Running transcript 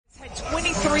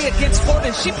23 against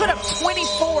Florida. She put up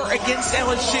 24 against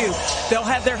LSU. They'll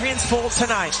have their hands full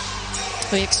tonight.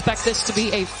 We expect this to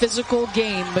be a physical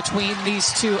game between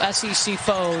these two SEC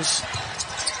foes.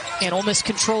 And Ole Miss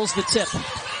controls the tip.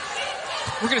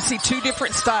 We're going to see two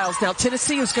different styles. Now,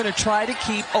 Tennessee is going to try to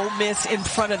keep Ole Miss in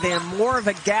front of them. More of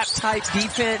a gap-type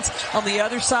defense. On the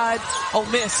other side, Ole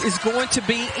Miss is going to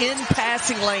be in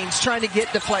passing lanes trying to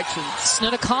get deflections.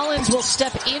 Snetta Collins will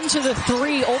step into the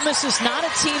three. Ole Miss is not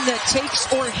a team that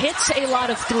takes or hits a lot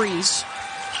of threes.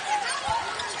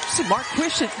 See,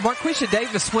 Marquesha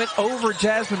Davis went over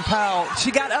Jasmine Powell.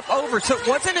 She got up over, so it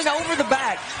wasn't an over the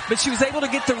back, but she was able to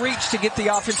get the reach to get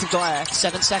the offensive glass.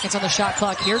 7 seconds on the shot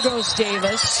clock. Here goes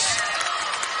Davis.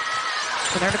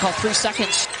 And there to call 3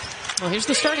 seconds. Well, here's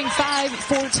the starting five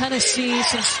for Tennessee.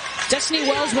 Since Destiny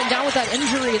Wells went down with that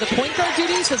injury, the point guard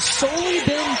duties have solely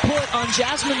been put on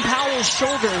Jasmine Powell's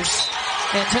shoulders.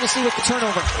 And Tennessee with the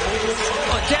turnover.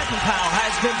 Well, Jasmine Powell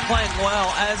has been playing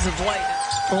well as of late.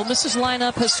 Ole Miss's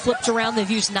lineup has flipped around. They've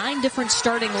used 9 different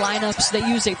starting lineups. They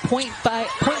use a point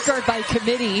guard by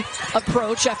committee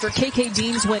approach after KK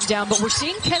Deans went down. But we're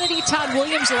seeing Kennedy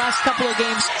Todd-Williams the last couple of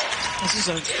games. This is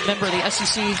a member of the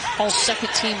SEC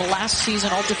All-Second Team last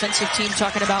season, All-Defensive Team,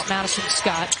 talking about Madison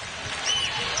Scott.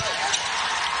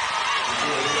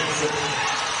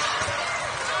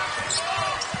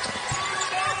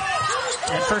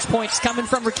 And first point's coming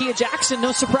from Rakia Jackson,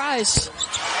 no surprise.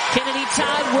 Kennedy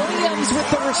Todd-Williams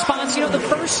with the response. You know, the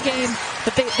first game,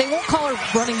 but they won't call her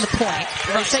running the point.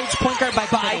 They say it's point guard by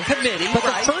committee. But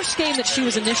the first game that she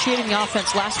was initiating the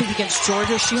offense last week against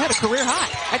Georgia, she had a career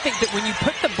high. I think that when you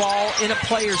put the ball in a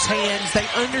player's hands, they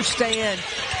understand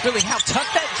really how tough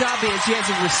that job is. She has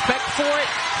a respect for it,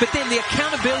 but then the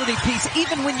accountability piece,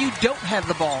 even when you don't have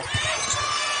the ball.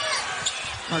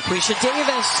 Marquesha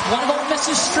Davis, one of Ole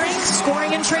Miss's strengths,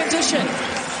 scoring in transition.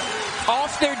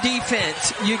 Off their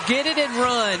defense, you get it and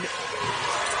run.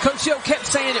 Coach Joe kept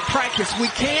saying at practice, we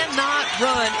cannot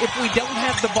run if we don't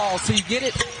have the ball. So you get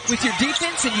it with your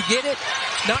defense and you get it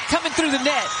not coming through the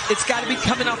net. It's got to be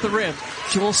coming off the rim.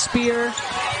 Jewel Spear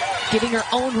getting her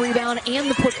own rebound and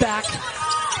the putback.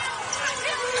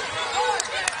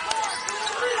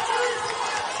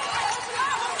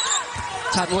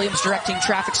 Todd-Williams directing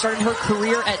traffic, started her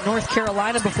career at North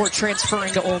Carolina before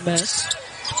transferring to Ole Miss.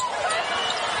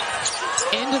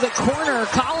 Into the corner,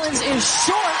 Collins is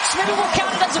short. Maybe we'll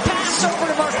count it as a pass over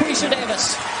to Marquesha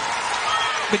Davis.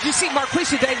 But you see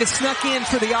Marquesha Davis snuck in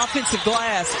for the offensive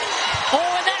glass. Oh,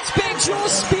 and that's big. Jewel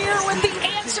Spear with the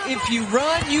answer. If you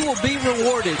run, you will be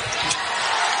rewarded.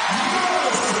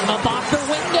 Up off the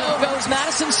window goes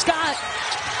Madison Scott.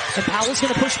 And Powell's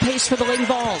going to push pace for the Lady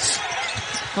Vols.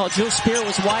 Oh, Jewel Spear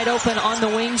was wide open on the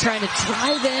wing trying to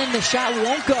drive in. The shot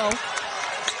won't go.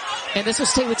 And this will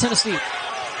stay with Tennessee.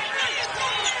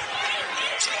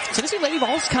 Tennessee Lady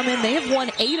Vols come in. They have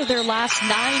won 8 of their last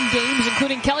 9 games,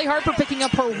 including Kelly Harper picking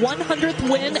up her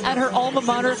 100th win at her alma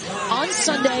mater on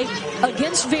Sunday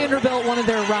against Vanderbilt, one of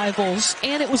their rivals.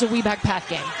 And it was a Weeback Pack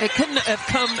game. It couldn't have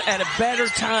come at a better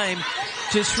time,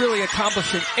 just really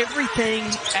accomplishing everything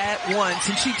at once.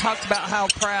 And she talked about how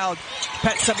proud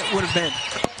Pat Summitt would have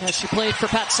been. As she played for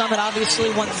Pat Summitt, obviously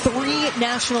won 3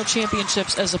 national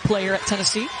championships as a player at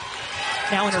Tennessee.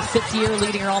 Now in her 5th year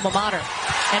leading her alma mater.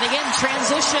 And again,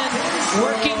 transition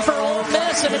working for Ole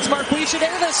Miss, and it's Marquesha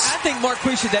Davis. I think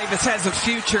Marquesha Davis has a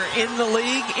future in the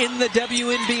league, in the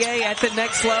WNBA at the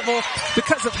next level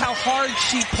because of how hard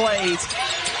she plays.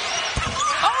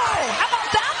 Oh, how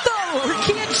about that though?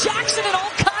 Rakia Jackson in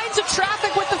all kinds of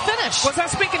traffic with the finish. Was I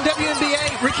speaking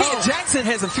WNBA? Rakia Jackson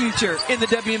has a future in the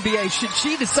WNBA should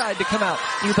she decide to come out.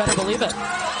 You better believe it.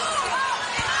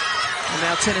 And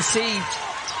now Tennessee,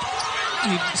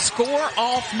 you score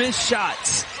off missed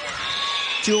shots.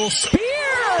 Jewel Spear,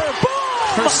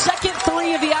 boom! Her second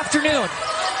 3 of the afternoon.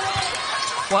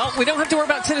 Well, we don't have to worry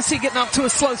about Tennessee getting off to a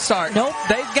slow start. Nope.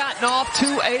 They've gotten off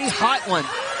to a hot one.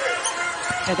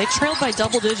 Yeah, they trailed by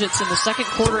double digits in the second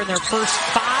quarter in their first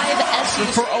 5 SEC.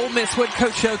 For Ole Miss, what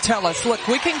Coach Joe tell us? Look,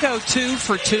 we can go 2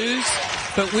 for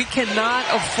 2s, but we cannot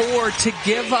afford to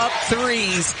give up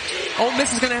 3s. Ole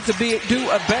Miss is going to have to do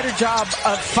a better job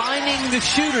of finding the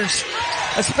shooters,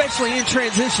 especially in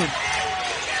transition.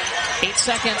 8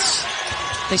 seconds.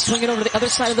 They swing it over to the other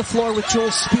side of the floor with Jewel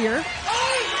Spear.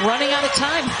 Running out of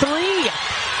time. 3.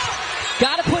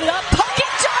 Got to put it up.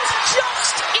 Puckett does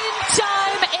just in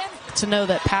time. And to know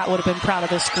that Pat would have been proud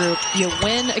of this group. You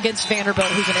win against Vanderbilt,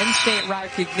 who's an in-state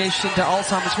recognition to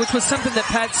Alzheimer's, which was something that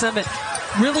Pat Summitt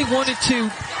really wanted to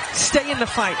stay in the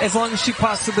fight as long as she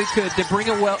possibly could to bring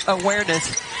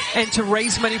awareness and to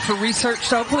raise money for research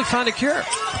to hopefully find a cure.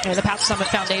 And the Path Summit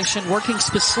Foundation working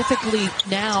specifically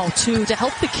now to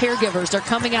help the caregivers. They're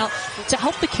coming out to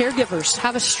help the caregivers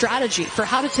have a strategy for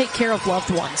how to take care of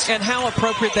loved ones. And how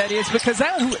appropriate that is, because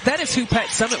that is who Pat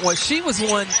Summit was. She was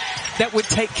one that would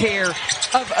take care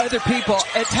of other people.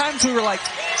 At times we were like,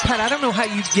 Pat, I don't know how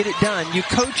you get it done. You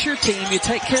coach your team, you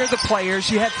take care of the players,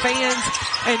 you have fans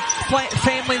and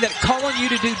family that call on you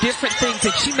to do different things,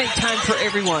 and she made time for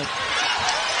everyone.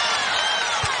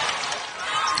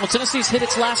 Well, Tennessee's hit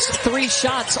its last 3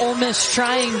 shots. Ole Miss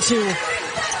trying to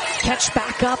catch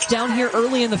back up down here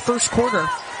early in the first quarter.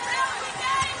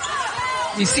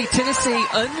 You see Tennessee,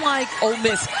 unlike Ole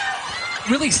Miss,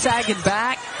 really sagging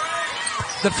back.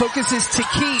 The focus is to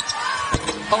keep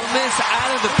Ole Miss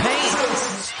out of the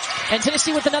paint. And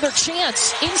Tennessee with another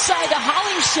chance inside the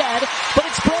Hollingshed, but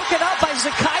it's broken up by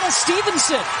Zakiya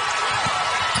Stevenson.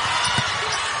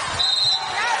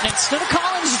 And Studa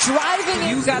Collins driving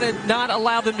in. You got to not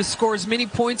allow them to score as many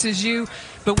points as you,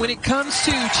 but when it comes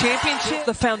to championship,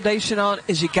 the foundation on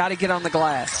is you got to get on the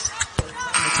glass.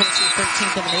 Tennessee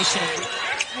 13th in the nation.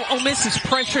 Well, Ole Miss is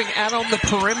pressuring out on the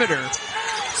perimeter,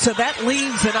 so that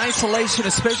leaves in isolation,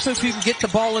 especially if you can get the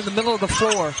ball in the middle of the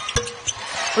floor.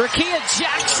 Rakia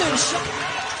Jackson.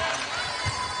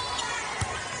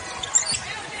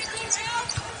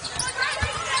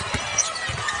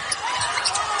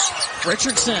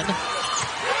 Richardson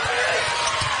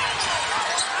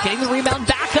getting the rebound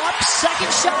back up.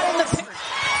 Second shot in the paint.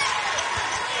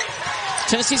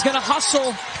 Tennessee's going to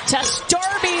hustle. Tess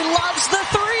Darby loves the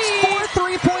 3. 4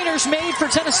 3-pointers made for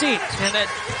Tennessee. And at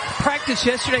practice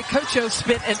yesterday, Coach O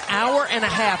spent an hour and a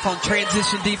half on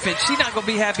transition defense. She's not going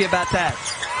to be happy about that.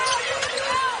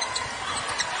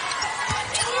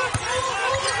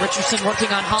 Richardson working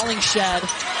on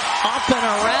Hollingshed. Up and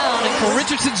around. And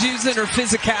Richardson's using her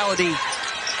physicality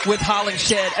with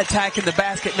Hollingshed attacking the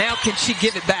basket. Now can she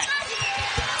give it back?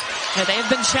 And they have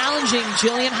been challenging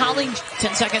Jillian Hollingshed.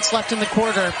 10 seconds left in the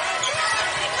quarter.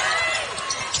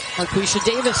 Marquesha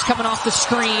Davis coming off the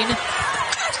screen.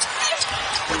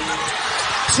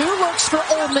 2 looks for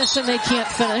Ole Miss and they can't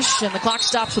finish. And the clock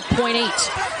stops with .8.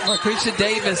 Marquesha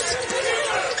Davis.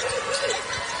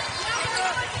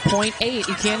 .8.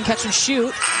 You can catch and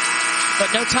shoot,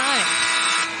 but no time.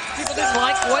 People didn't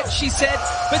like what she said,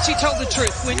 but she told the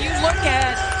truth. When you look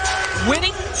at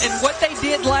winning and what they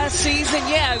did last season,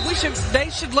 yeah, they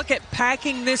should look at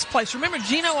packing this place. Remember,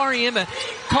 Gino Ariema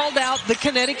called out the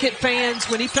Connecticut fans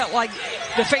when he felt like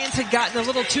the fans had gotten a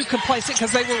little too complacent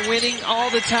because they were winning all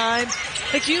the time.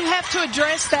 Like, you have to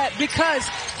address that because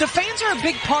the fans are a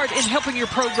big part in helping your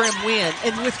program win.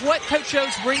 And with what Coach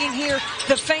O's bringing here,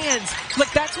 the fans, look,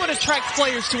 that's what attracts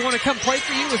players to want to come play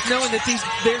for you, is knowing that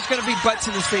there's going to be butts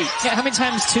in the seats. Yeah, how many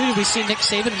times, too, did we see Nick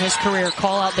Saban in his career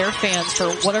call out their fans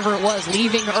for whatever it was,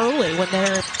 leaving early when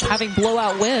they're having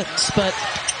blowout wins? But,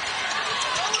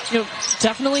 you know,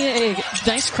 definitely a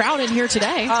nice crowd in here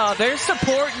today. There's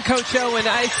support in Coach O, and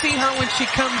I see her when she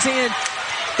comes in.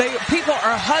 People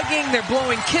are hugging, they're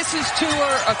blowing kisses to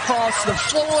her across the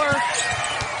floor.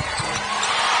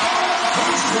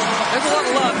 There's a lot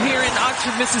of love here in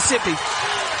Oxford, Mississippi.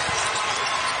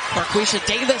 Marquesha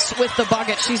Davis with the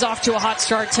bucket. She's off to a hot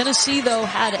start. Tennessee, though,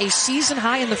 had a season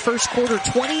high in the first quarter,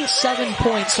 27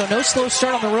 points. So no slow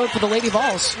start on the road for the Lady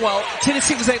Vols. Well,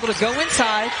 Tennessee was able to go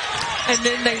inside, and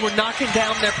then they were knocking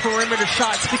down their perimeter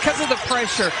shots because of the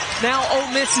pressure. Now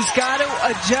Ole Miss has got to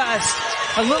adjust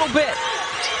a little bit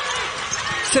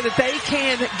so that they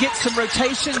can get some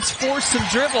rotations, force some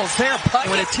dribbles.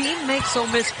 When a team makes Ole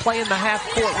Miss play in the half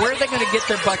court, where are they going to get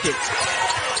their buckets?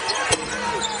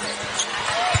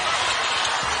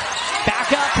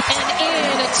 Back up and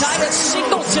in. Tyra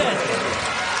Singleton.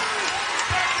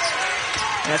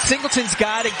 Now Singleton's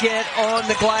got to get on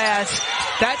the glass.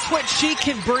 That's what she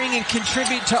can bring and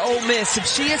contribute to Ole Miss. If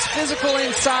she is physical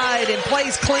inside and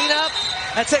plays cleanup,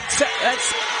 that's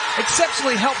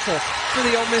exceptionally helpful for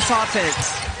the Ole Miss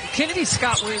offense. Kennedy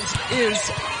Scott Williams is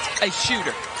a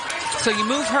shooter, so you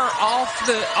move her off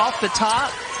the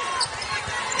top.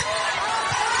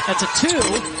 That's a 2.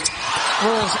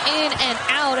 Rolls in and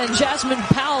out, and Jasmine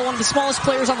Powell, one of the smallest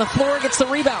players on the floor, gets the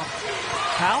rebound.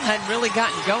 Powell hadn't really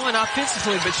gotten going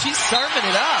offensively, but she's serving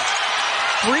it up.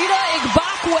 Rita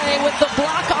Igbakwe with the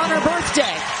block on her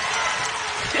birthday.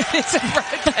 It's her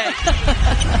birthday.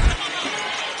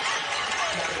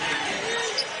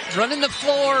 Running the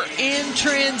floor in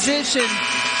transition.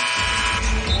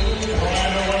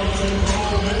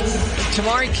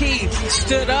 Tamari Keith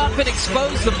stood up and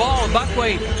exposed the ball.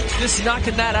 Buckway just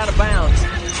knocking that out of bounds.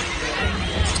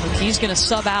 He's going to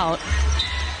sub out.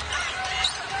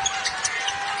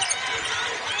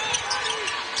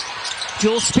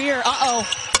 Jewel Spear, And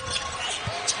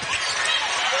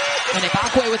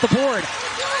Ibakwe with the board.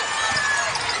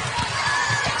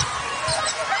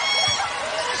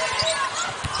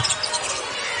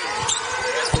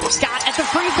 Scott at the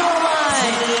free throw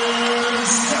line.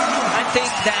 I think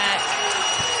that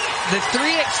the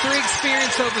 3x3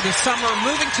 experience over the summer,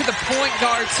 moving to the point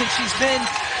guard since she's been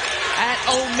at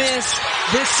Ole Miss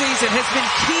this season, has been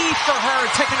key for her,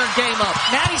 taking her game up.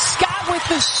 Maddie Scott with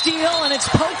the steal, and it's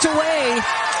poked away.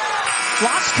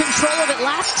 Lost control of it.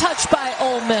 Last touch by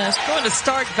Ole Miss. Going to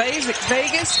start Vegas.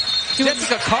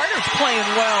 Jessica Carter's playing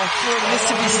well for the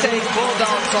Mississippi State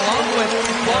Bulldogs, along with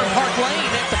Lauren Park Lane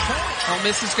at the point. Ole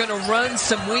Miss is going to run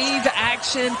some weave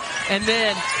action and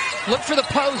then look for the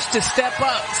post to step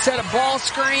up, set a ball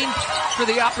screen for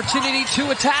the opportunity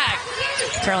to attack.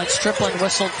 Caroline Strickland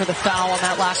whistled for the foul on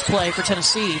that last play for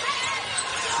Tennessee.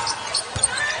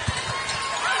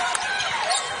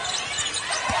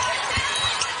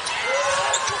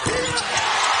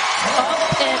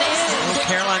 Up and in.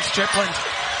 Caroline Strickland.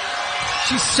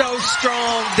 She's so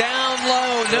strong, down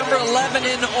low, number 11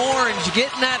 in orange,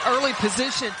 getting that early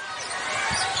position.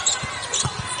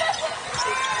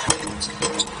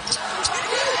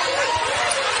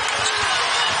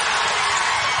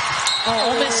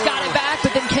 Ole Miss got it back,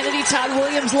 but then Kennedy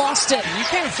Todd-Williams lost it. You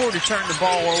can't afford to turn the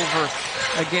ball over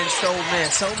against Ole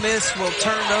Miss. Ole Miss will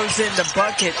turn those into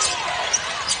buckets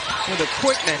with a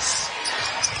quickness.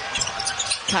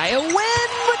 Kaya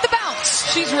Wynn with the bounce.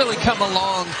 She's really come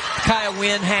along, Kaya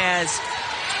Wynn has,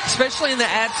 especially in the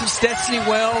absence of Destiny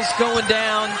Wells going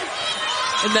down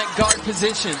in that guard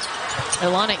position.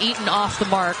 Ilana Eaton off the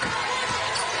mark.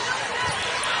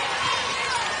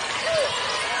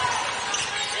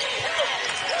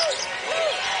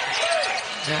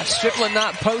 Now Strickland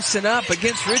not posting up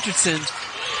against Richardson.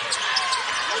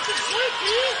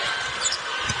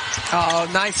 Oh,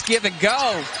 nice give and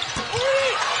go.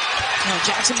 Oh,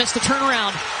 Jackson missed the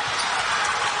turnaround.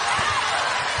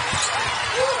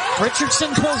 Richardson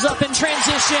pulls up in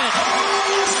transition.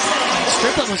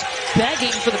 Strickland was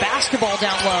begging for the basketball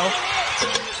down low.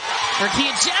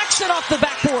 Rakia Jackson off the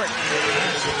backboard.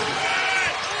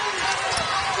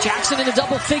 Jackson into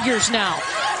double figures now.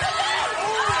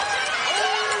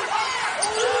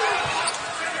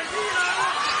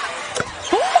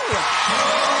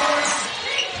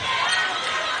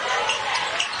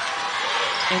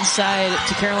 Inside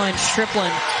to Caroline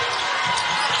Strickland.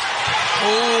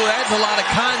 Oh, that's a lot of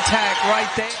contact right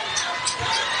there.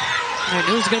 I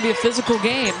knew it was going to be a physical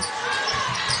game.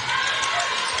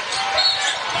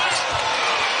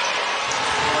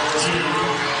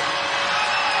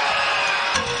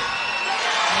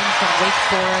 From Wake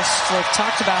Forest, we've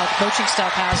talked about, the coaching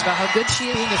staff has, about how good she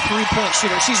is being a three-point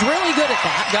shooter. She's really good at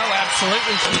that. No,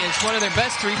 absolutely she is. One of their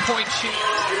best three-point shooters.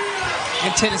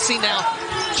 And Tennessee now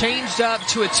changed up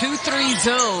to a 2-3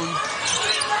 zone.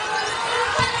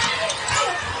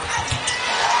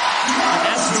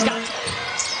 Madison Scott.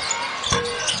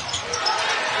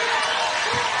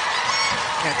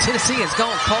 Yeah, Tennessee has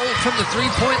gone cold from the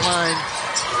three-point line.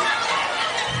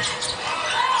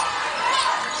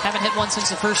 Haven't hit one since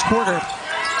the first quarter.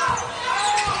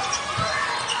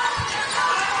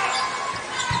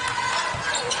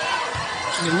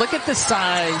 You look at the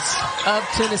size of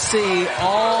Tennessee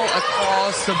all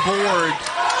across the board.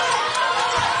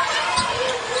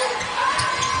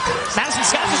 Madison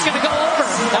Scott is going to go over.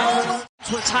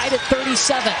 We're tied at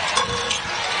 37.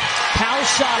 Powell's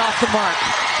shot off the mark.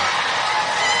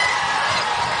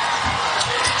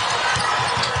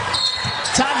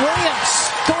 Todd-Williams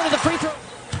going to the free throw.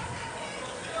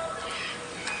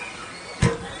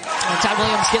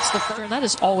 Todd-Williams gets the third, and that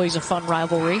is always a fun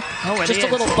rivalry. Oh, it Just is. A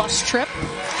little bus trip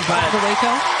by the Waco.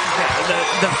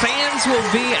 The fans will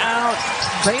be out.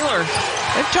 Baylor,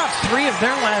 they've dropped 3 of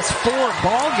their last 4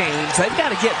 ball games. They've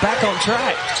got to get back on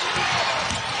track.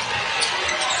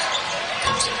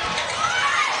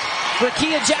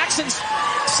 Rakia Jackson,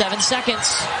 7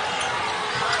 seconds.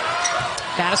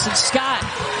 Madison Scott.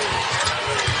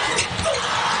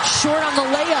 Short on the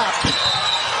layup.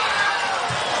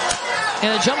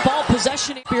 And a jump ball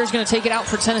possession. Spear is going to take it out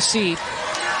for Tennessee.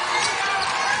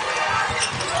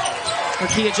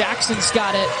 Rakia Jackson's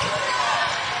got it.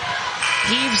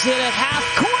 Heaves it at half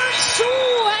court.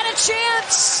 Ooh, had a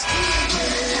chance.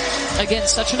 Again,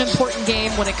 such an important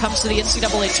game when it comes to the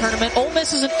NCAA tournament. Ole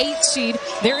Miss is an 8th seed.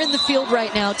 They're in the field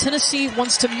right now. Tennessee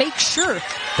wants to make sure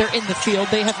they're in the field.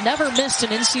 They have never missed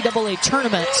an NCAA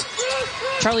tournament.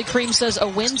 Charlie Cream says a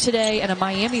win today and a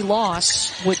Miami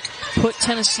loss would put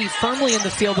Tennessee firmly in the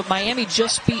field, but Miami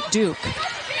just beat Duke.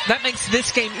 that makes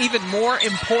this game even more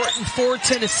important for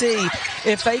Tennessee.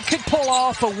 If they could pull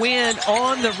off a win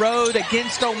on the road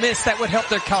against Ole Miss, that would help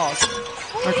their cause.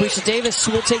 Marquesha Davis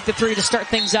will take the three to start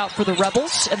things out for the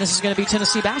Rebels, and this is going to be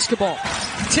Tennessee basketball.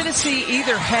 Tennessee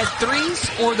either had threes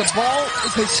or the ball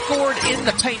they scored in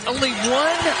the paint. Only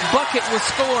one bucket was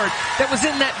scored that was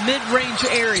in that mid-range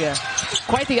area.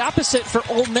 Quite the opposite for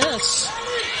Ole Miss.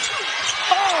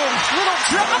 Oh, little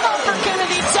drama for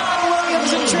Kennedy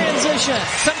Todd-Williams in transition.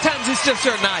 Sometimes it's just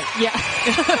her night. Yeah.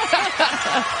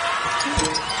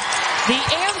 The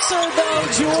answer, though,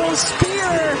 Jules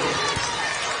Spear.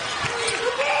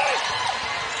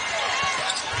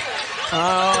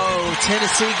 Oh,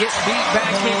 Tennessee gets beat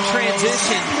back in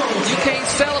transition. You can't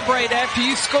celebrate after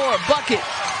you score a bucket.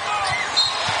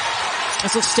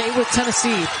 This will stay with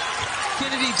Tennessee.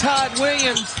 Kennedy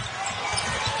Todd-Williams.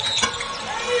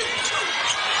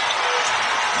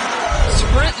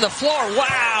 Sprinting the floor.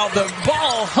 Wow, the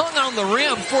ball hung on the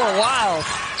rim for a while.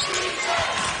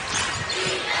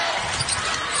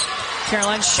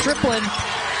 Caroline Strickland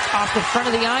off the front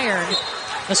of the iron.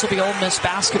 This will be Ole Miss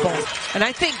basketball. And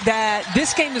I think that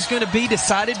this game is going to be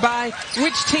decided by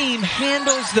which team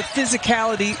handles the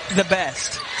physicality the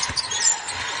best.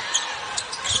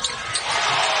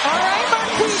 All right,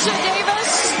 Marquesha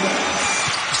Davis.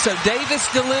 So Davis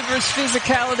delivers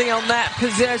physicality on that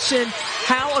possession.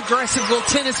 How aggressive will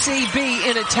Tennessee be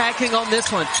in attacking on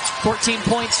this one? 14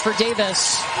 points for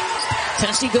Davis.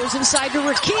 Tennessee goes inside to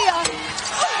Rakia.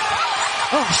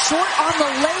 Oh, short on the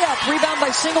layup. Rebound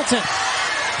by Singleton.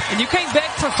 And you can't beg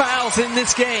for fouls in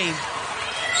this game.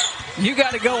 You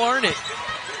got to go earn it.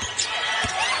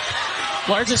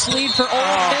 Largest lead for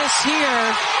Ole Miss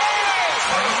here.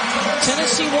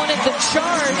 Tennessee wanted the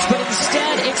charge, but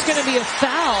instead it's going to be a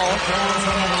foul.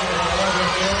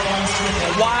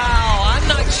 Wow, I'm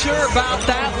not sure about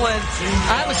that one.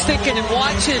 I was thinking and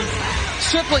watching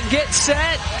Strickland get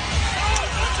set.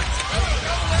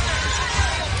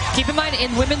 Keep in mind,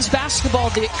 in women's basketball,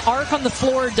 the arc on the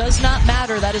floor does not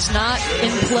matter. That is not in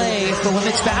play for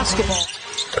women's basketball.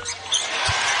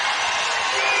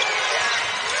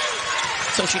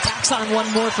 So she tacks on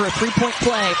one more for a three-point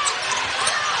play.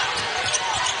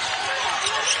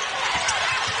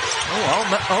 Oh,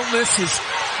 Ole Miss has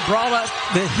brought up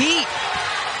the heat.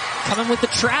 Coming with the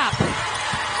trap.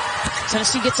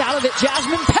 Tennessee gets out of it.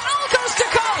 Jasmine Powell coast to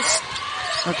coast.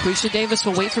 Marquesha Davis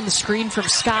will wait from the screen from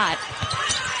Scott.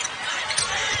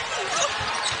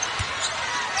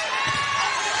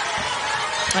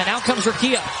 And out comes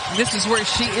Rakia. This is where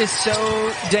she is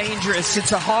so dangerous.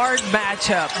 It's a hard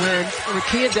matchup when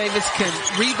Rakia Davis can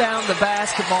rebound the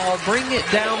basketball, bring it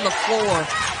down the floor.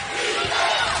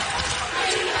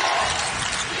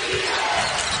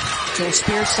 Joel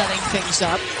Spears setting things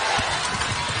up.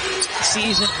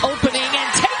 Sees an opening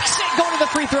and takes it, going to the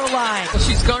free throw line.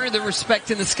 She's garnered the respect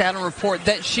in the scouting report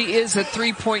that she is a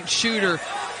three-point shooter.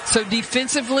 So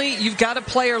defensively, you've got to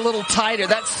play her a little tighter.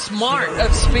 That's smart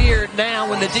of Spear now.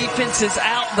 When the defense is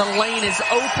out, the lane is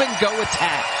open, go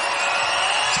attack.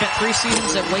 Spent 3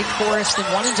 seasons at Wake Forest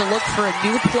and wanted to look for a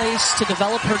new place to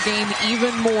develop her game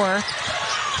even more.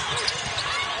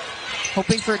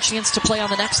 Hoping for a chance to play on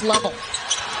the next level.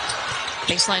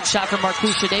 Baseline shot from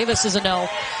Marquesha Davis is a no.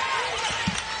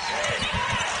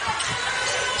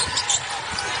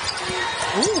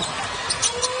 Ooh.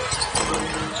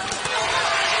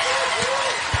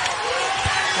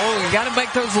 Oh, you got to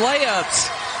make those layups.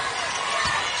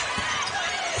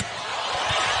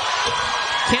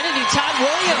 Kennedy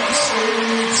Todd-Williams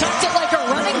tucked it like a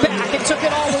running back and took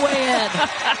it all the way in.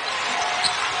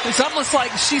 It's almost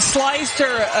like she sliced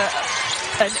her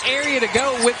an area to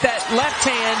go with that left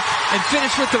hand and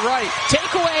finish with the right.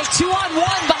 Takeaway, 2-on-1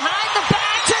 behind the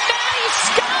back to Madison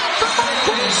Scott for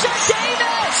Marquesha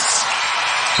Davis.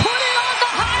 Put it on the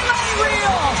highlight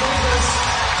reel.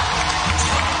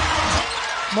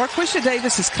 Marquesha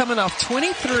Davis is coming off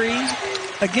 23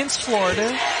 against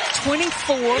Florida,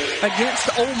 24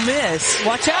 against Ole Miss.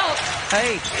 Watch out.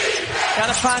 Hey, got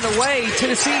to find a way.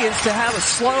 Tennessee is to have a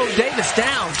slow Davis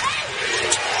down.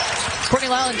 Courtney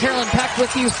Lyle and Carolyn Peck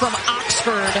with you from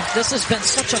Oxford. This has been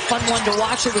such a fun one to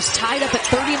watch. It was tied up at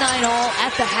 39 all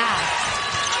at the half.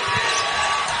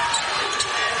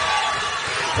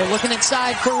 They're looking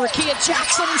inside for Rakia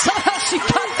Jackson, and somehow she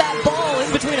got that ball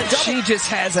in between a double. She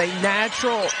just has a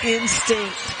natural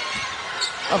instinct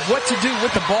of what to do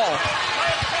with the ball.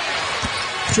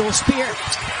 Joel Spear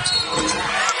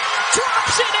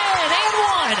drops it in, and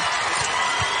one.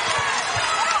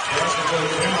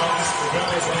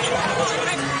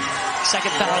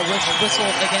 Second foul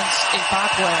whistled against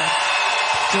Ibakwe.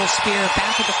 Joel Spear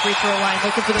back at the free throw line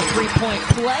looking for the three-point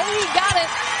play. Got it.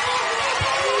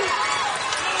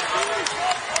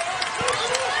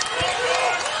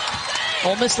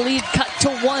 Ole Miss lead cut to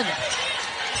 1.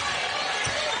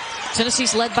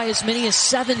 Tennessee's led by as many as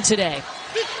 7 today.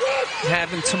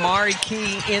 Having Tamari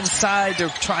Key inside to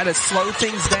try to slow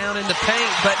things down in the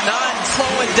paint, but not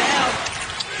slowing down.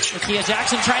 Kharyssa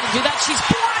Jackson trying to do that. She's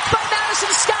blocked by Madison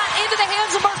Scott into the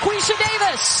hands of Marquesha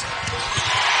Davis.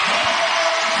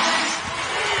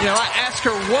 You know, I asked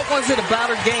her what was it about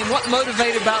her game, what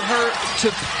motivated her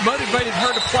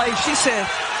to play. She said,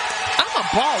 "I'm a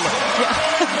baller."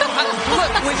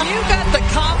 Look, when you got the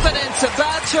confidence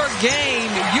about your game,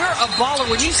 you're a baller.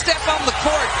 When you step on the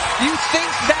court, you think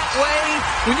that way.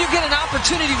 When you get an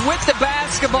opportunity with the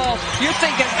basketball, you're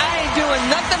thinking, I ain't doing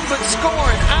nothing but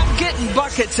scoring. I'm getting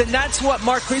buckets, and that's what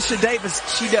Marquesha Davis,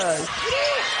 she does.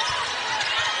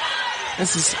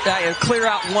 This is a clear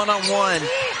out one-on-one.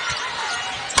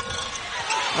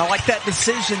 I like that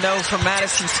decision, though, from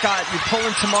Madison Scott. You're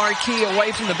pulling Tamari Key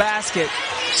away from the basket.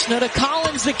 Snowda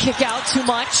Collins the kick out too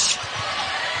much.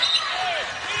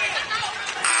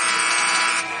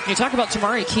 You talk about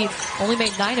Tamari Key, only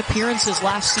made 9 appearances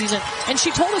last season. And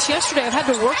she told us yesterday, I've had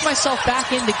to work myself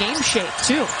back into game shape,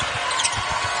 too.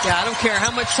 Yeah, I don't care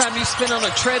how much time you spend on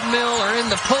a treadmill or in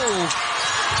the pool.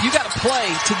 You got to play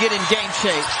to get in game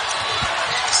shape.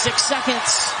 6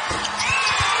 seconds.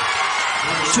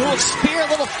 Jewel Spear, a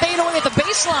little fadeaway at the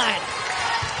baseline.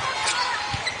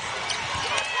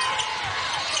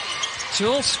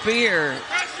 Jewel Spear,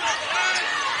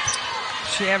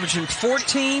 she averaging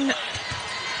 14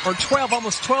 or 12,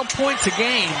 almost 12 points a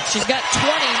game. She's got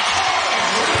 20.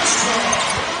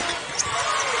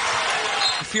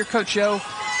 If you're Coach O,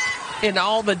 in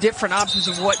all the different options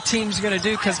of what teams are going to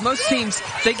do, because most teams,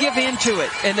 they give into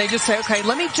it and they just say, okay,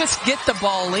 let me just get the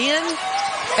ball in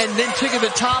and then take it to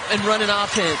the top and run an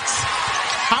offense.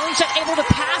 Hollingshead able to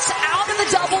pass out of the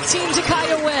double team to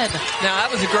Kaya Wynn. Now that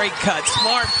was a great cut.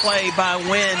 Smart play by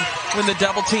Wynn when the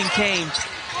double team came.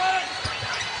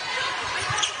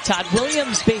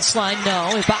 Todd-Williams baseline,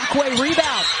 no. Ibakwe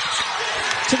rebound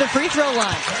to the free throw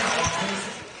line.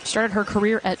 Started her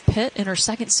career at Pitt in her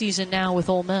 2nd season now with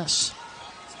Ole Miss.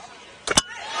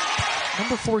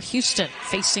 Number 4 Houston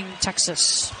facing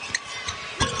Texas.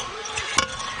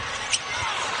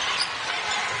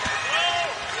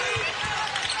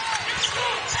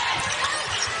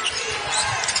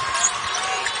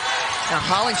 Now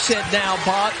Hollingshead now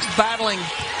battling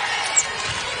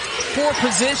for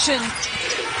position.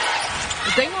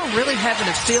 But they were really having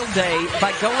a field day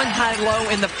by going high-low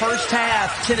in the first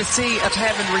half, Tennessee, of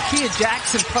having Kharyssa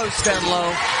Jackson post down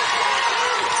low.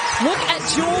 Look at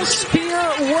Jewel Spear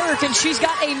work, and she's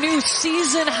got a new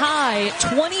season high,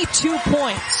 22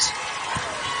 points.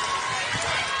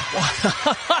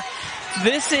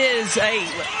 This is a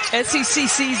SEC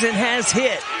season has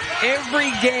hit. Every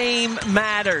game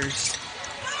matters.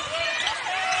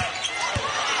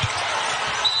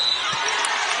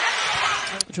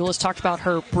 Jewel has talked about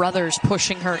her brothers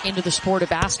pushing her into the sport of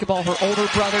basketball. Her older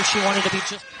brother, she wanted to be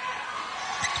just...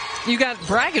 You got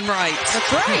bragging rights.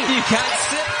 That's right. You got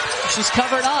sit. She's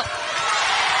covered up.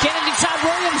 Kennedy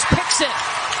Todd-Williams picks it.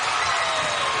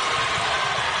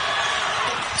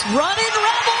 Running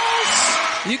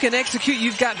Rebels! You can execute.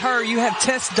 You've got her. You have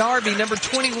Tess Darby, number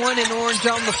 21 in orange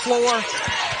on the floor.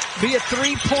 Be a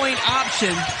 3-point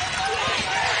option.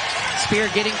 Spear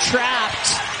getting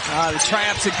trapped. The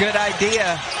trap's a good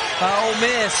idea. Ole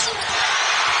Miss.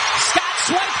 Scott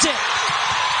swiped it.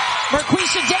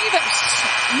 Marquesha Davis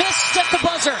missed at the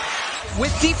buzzer.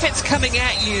 With defense coming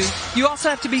at you, you also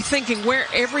have to be thinking where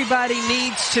everybody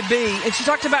needs to be. And she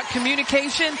talked about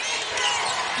communication.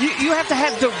 You have to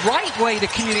have the right way to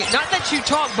communicate. Not that you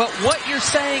talk, but what you're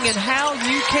saying and how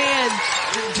you can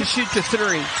to shoot the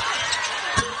 3.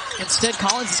 Instead,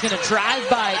 Collins is going to drive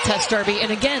by Tess Darby.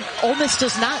 And again, Ole Miss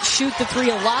does not shoot the 3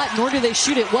 a lot, nor do they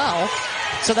shoot it well.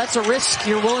 So that's a risk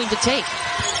you're willing to take.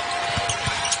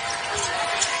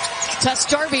 Tess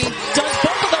Darby does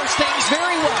both of those things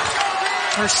very well.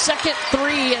 Her second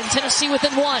 3 and Tennessee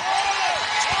within 1.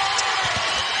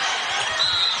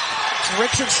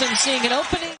 Richardson seeing an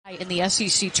opening in the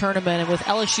SEC tournament, and with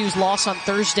LSU's loss on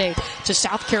Thursday to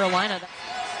South Carolina.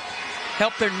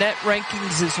 Help their net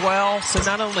rankings as well. So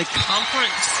not only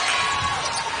conference.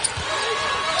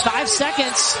 5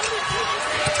 seconds.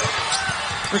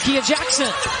 Kharyssa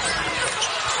Jackson.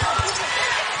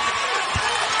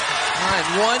 All right,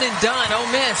 1 and done. Ole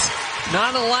Miss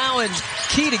not allowing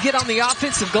Key to get on the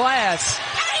offensive glass.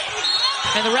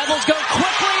 And the Rebels go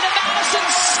quickly to Madison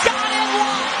Scott and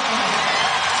 1.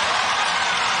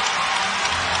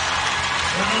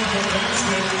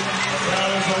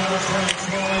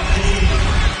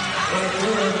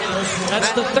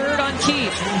 That's the third on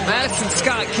Keith. Madison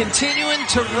Scott continuing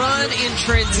to run in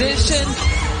transition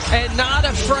and not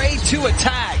afraid to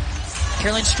attack.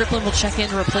 Caroline Strickland will check in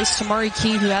to replace Tamari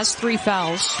Key, who has 3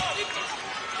 fouls.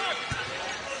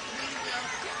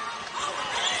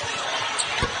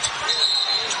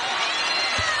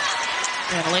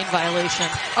 And a lane violation.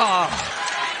 Oh,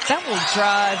 that will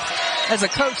drive. As a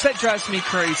coach, that drives me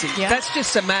crazy. Yeah. That's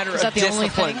just a matter of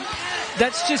discipline.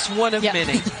 That's just one of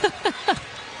many.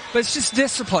 But it's just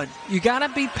discipline. You got to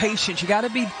be patient. You got to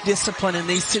be disciplined in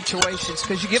these situations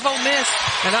because you give Ole Miss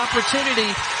an opportunity.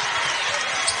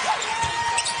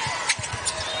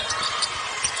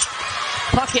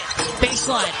 Puckett,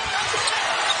 baseline.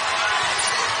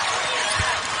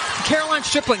 Caroline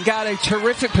Strickland got a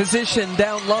terrific position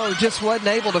down low, just wasn't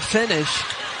able to finish.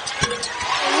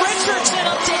 Richardson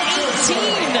up to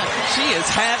 18. She is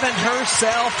having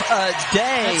herself a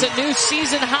day. That's a new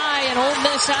season high, and Ole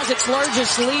Miss has its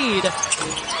largest lead.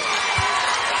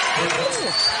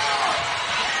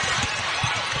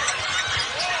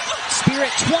 Spear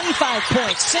at 25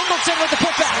 points. Singleton with the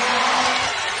putback.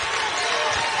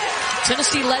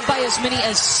 Tennessee led by as many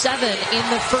as 7 in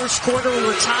the first quarter. We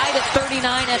were tied at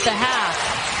 39 at the half.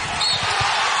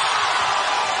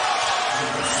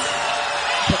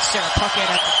 Puts Sarah Puckett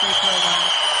at the free throw line.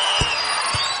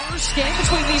 First game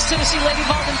between these Tennessee Lady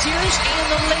Volunteers and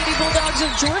the Lady Bulldogs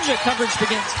of Georgia. Coverage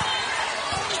begins.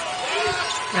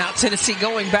 Now Tennessee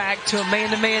going back to a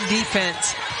man-to-man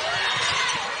defense.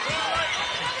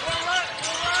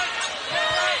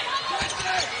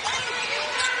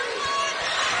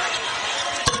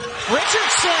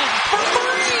 Richardson for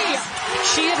 3.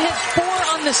 She had hit 4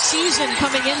 on the season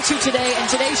coming into today, and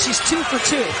today she's 2 for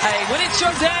 2. Hey, when it's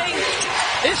your day,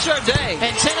 it's your day.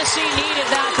 And Tennessee needed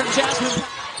that from Jasmine.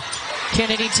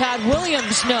 Kennedy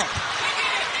Todd-Williams, no.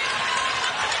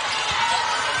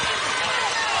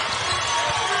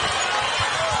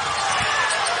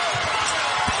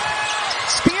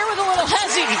 Spear with a little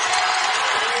hezzy.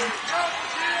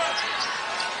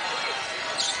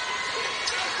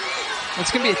 It's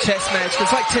going to be a chess match.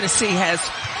 It's like Tennessee has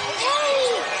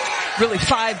really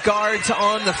 5 guards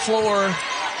on the floor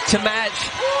to match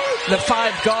the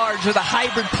 5 guards or the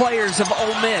hybrid players of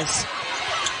Ole Miss.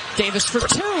 Davis for 2.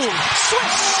 Swish!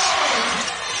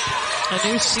 A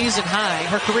new season high.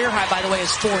 Her career high, by the way,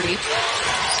 is 40.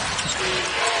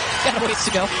 Got a ways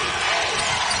to go.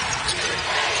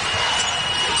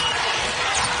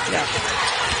 Yeah.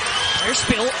 There's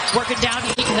Spill working down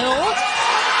Hill.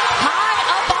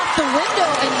 The window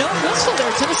and no whistle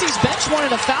there. Tennessee's bench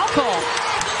wanted a foul call.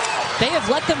 They have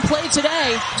let them play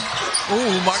today.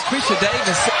 Ooh, Marquesha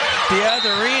Davis, the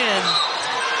other end.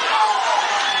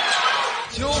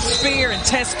 Jewel Spear and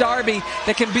Tess Darby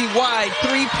that can be wide,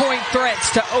 3-point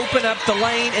threats to open up the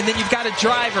lane, and then you've got a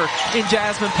driver in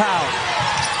Jasmine Powell.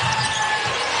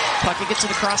 Puckett gets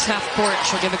to the cross half court.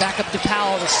 She'll give it back up to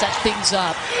Powell to set things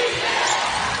up.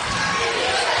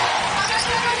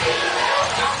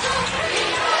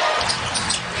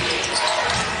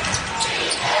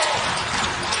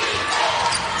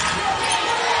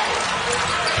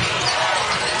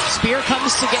 Spear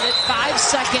comes to get it, 5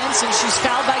 seconds, and she's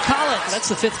fouled by Collins. That's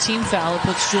the 15th foul. It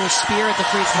puts Jewel Spear at the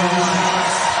free throw line.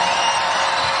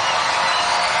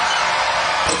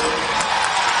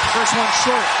 First one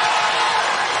short.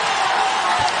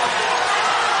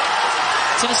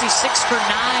 Tennessee 6 for 9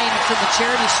 from the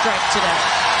charity stripe today.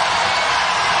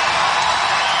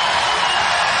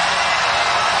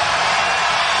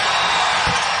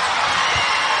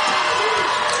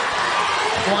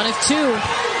 One of 2.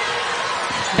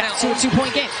 Back to a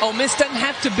 2-point game. Ole Miss doesn't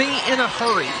have to be in a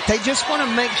hurry. They just want to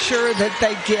make sure that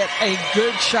they get a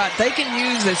good shot. They can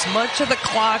use as much of the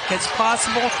clock as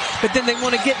possible, but then they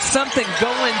want to get something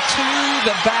going to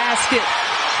the basket.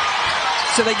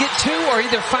 So they get 2 or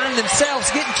either find themselves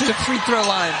getting to the free throw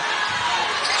line.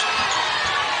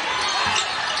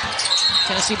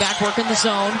 Tennessee back working the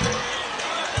zone.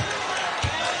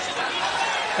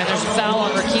 And there's a foul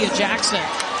on Rakia Jackson.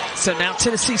 So now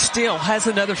Tennessee still has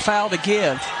another foul to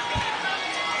give.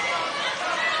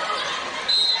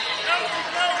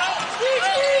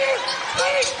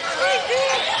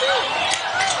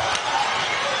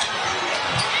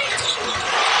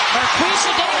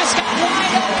 Marquesha Davis got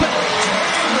wide open.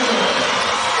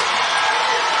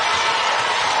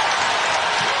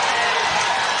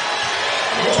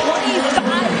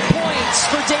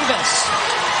 For Davis.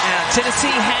 Now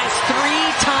Tennessee has 3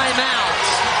 timeouts,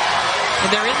 and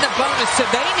they're in the bonus, so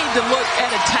they need to look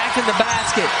at attacking the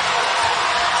basket.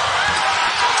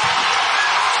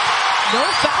 No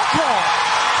foul call.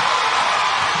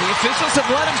 The officials have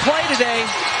let him play today.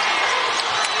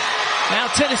 Now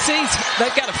Tennessee's,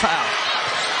 they've got a foul.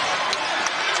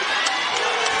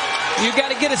 You got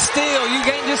to get a steal. You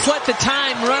can't just let the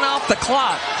time run off the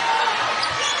clock.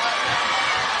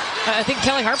 I think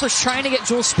Kelly Harper's trying to get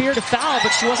Jewel Spear to foul, but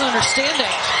she wasn't understanding.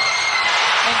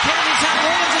 And Kennedy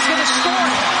Todd-Williams is going to score.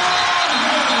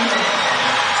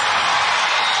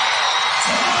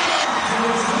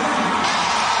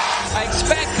 I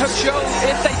expect Coach O,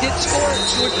 if they did score,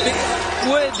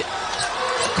 would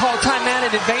call timeout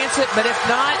and advance it, but if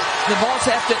not, the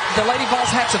Lady Vols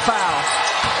have to foul.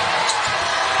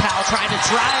 Powell trying to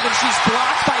drive, and she's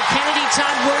blocked by Kennedy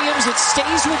Todd-Williams. It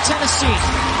stays with Tennessee.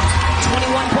 21.1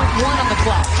 on the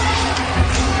clock.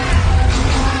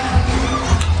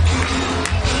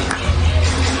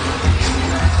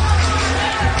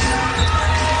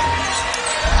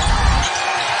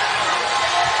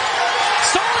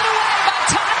 Stolen away by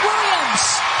Todd-Williams.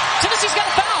 Tennessee's got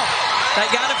a foul. They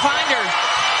got to find her.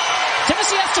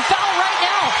 Tennessee has to foul right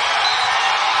now.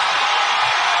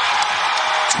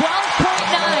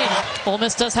 12.9. Ole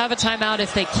Miss does have a timeout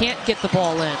if they can't get the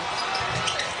ball in.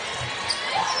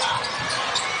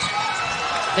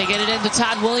 They get it into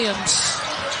Todd-Williams.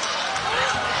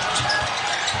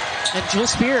 And Jewel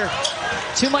Spear,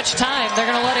 too much time. They're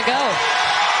going to let it go.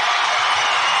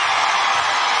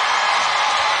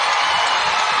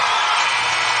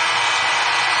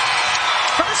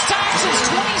 First time since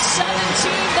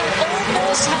 2017